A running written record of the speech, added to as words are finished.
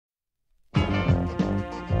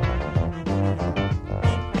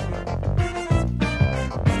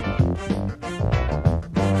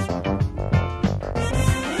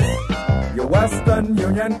Western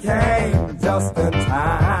Union came just in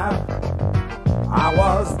time. I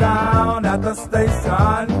was down at the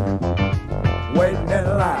station, waiting in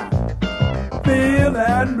line,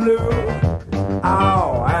 feeling blue.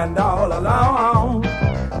 Oh, and all along,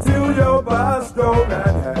 till your bus drove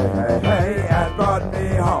in, hey, and brought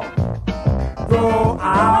me home. Go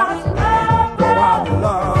out to love, go out to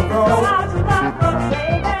love,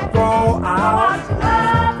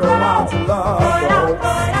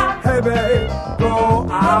 hey babe, go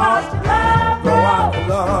out to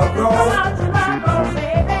love, go.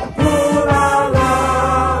 Put our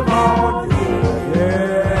love on you,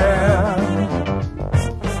 yeah.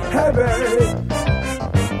 Hey babe.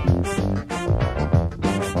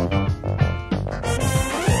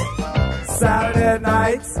 Saturday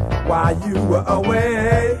nights while you were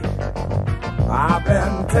away, I've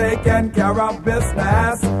been taking care of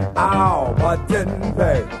business, oh, but didn't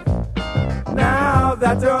pay. Now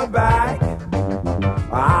that you're back,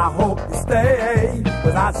 I hope you stay,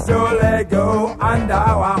 'cause I surely go under,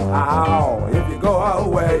 wow, if you go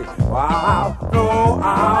away, wow. Go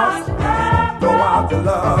out to love, go out to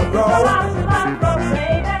love, go.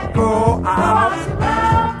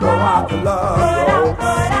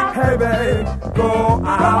 Hey babe, go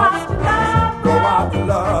out to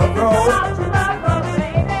love, go.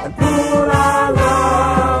 And put our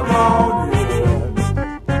love on you.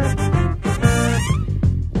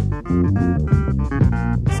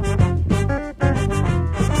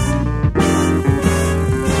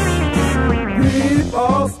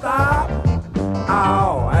 People stop,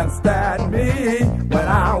 oh, and stare at me when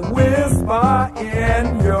I whisper in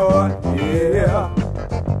your ear.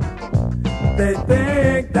 They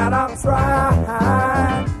think that I'm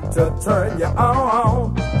trying to turn you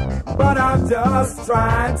on, but I'm just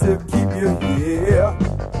trying to keep you here.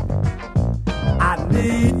 I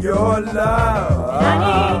need your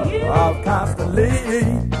love constantly.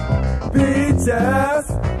 Peaches,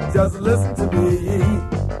 just listen to me.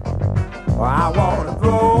 I wanna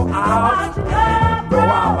go out my love, go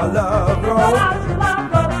out my love, go.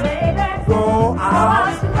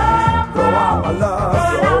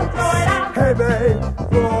 Hey babe,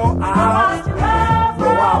 go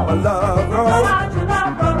out my love, go.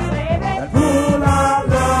 And put our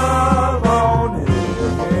love on it,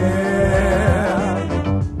 yeah.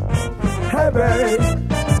 Hey babe.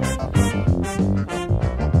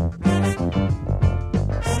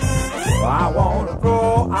 I wanna go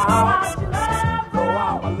out